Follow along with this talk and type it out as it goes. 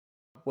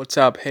What's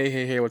up?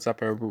 Hey, what's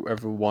up,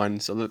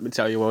 everyone? So let me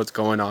tell you what's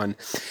going on.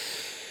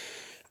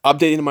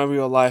 Updating my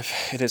real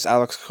life, it is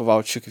Alex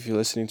Kowalczyk. If you're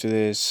listening to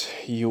this,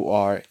 you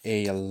are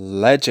a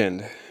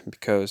legend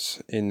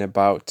because in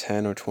about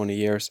 10 or 20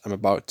 years, I'm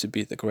about to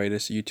be the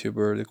greatest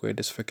YouTuber, the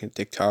greatest freaking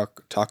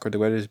TikTok talker, the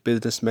greatest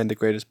businessman, the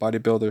greatest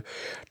bodybuilder,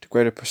 the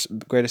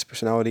greatest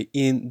personality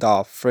in the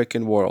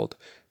freaking world.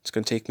 It's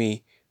going to take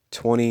me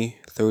 20,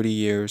 30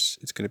 years.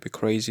 It's going to be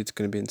crazy. It's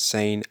going to be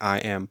insane. I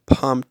am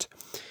pumped.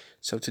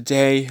 So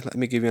today, let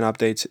me give you an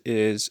update. It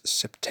is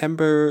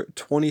September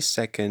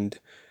 22nd,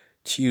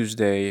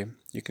 Tuesday.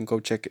 You can go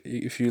check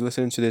if you're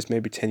listening to this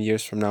maybe 10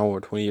 years from now or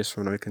 20 years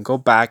from now, you can go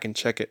back and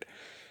check it.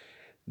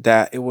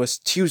 That it was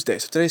Tuesday.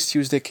 So today's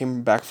Tuesday,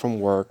 came back from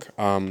work.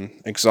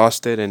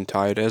 Exhausted and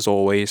tired as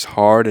always,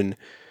 hard and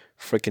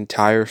freaking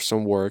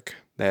tiresome work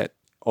that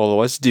all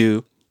of us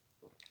do.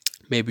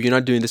 Maybe you're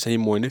not doing this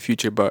anymore in the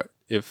future, but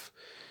if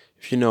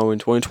you know, in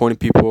 2020,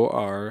 people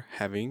are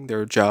having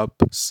their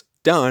jobs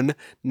done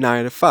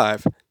 9 to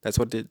 5. That's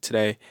what I did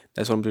today.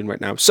 That's what I'm doing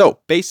right now. So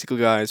basically,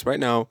 guys, right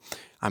now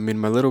I'm in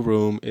my little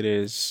room. It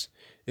is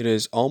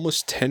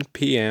almost 10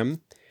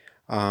 p.m.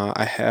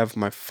 I have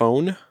my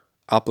phone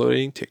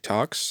uploading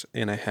TikToks,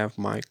 and I have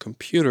my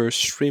computer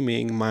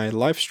streaming my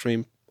live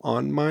stream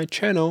on my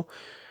channel,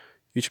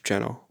 YouTube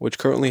channel, which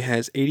currently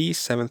has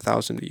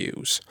 87,000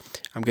 views.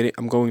 I'm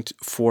going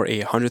for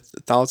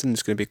 100,000.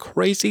 It's gonna be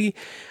crazy.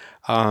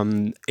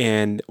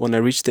 And when I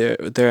reach there,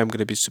 I'm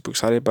gonna be super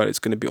excited. But it's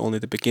gonna be only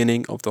the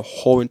beginning of the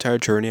whole entire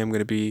journey. I'm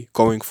gonna be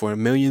going for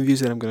 1 million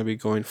views, and I'm gonna be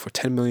going for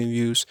 10 million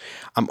views.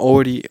 I'm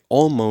already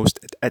almost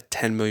at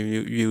 10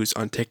 million views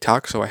on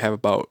TikTok, so I have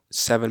about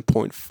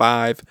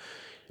 7.5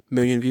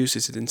 million views.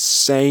 Is it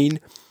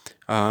insane?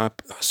 How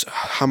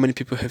many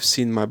people have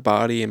seen my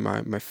body and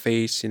my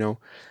face?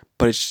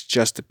 But it's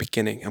just the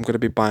beginning. I'm gonna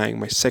be buying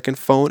my second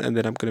phone, and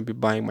then I'm gonna be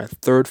buying my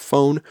third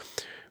phone,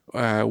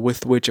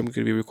 with which I'm going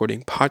to be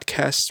recording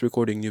podcasts,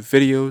 recording new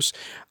videos,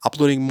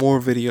 uploading more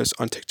videos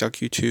on TikTok,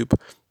 YouTube,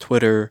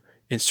 Twitter,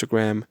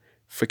 Instagram,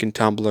 freaking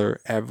Tumblr,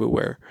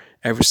 everywhere,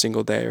 every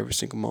single day, every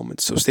single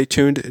moment. So stay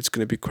tuned. It's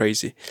going to be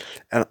crazy.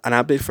 And an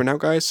update for now,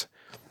 guys.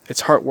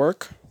 It's hard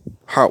work,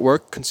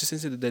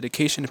 consistency,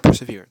 dedication, and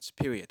perseverance.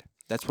 Period.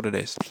 That's what it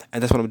is.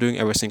 And that's what I'm doing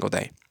every single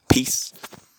day. Peace.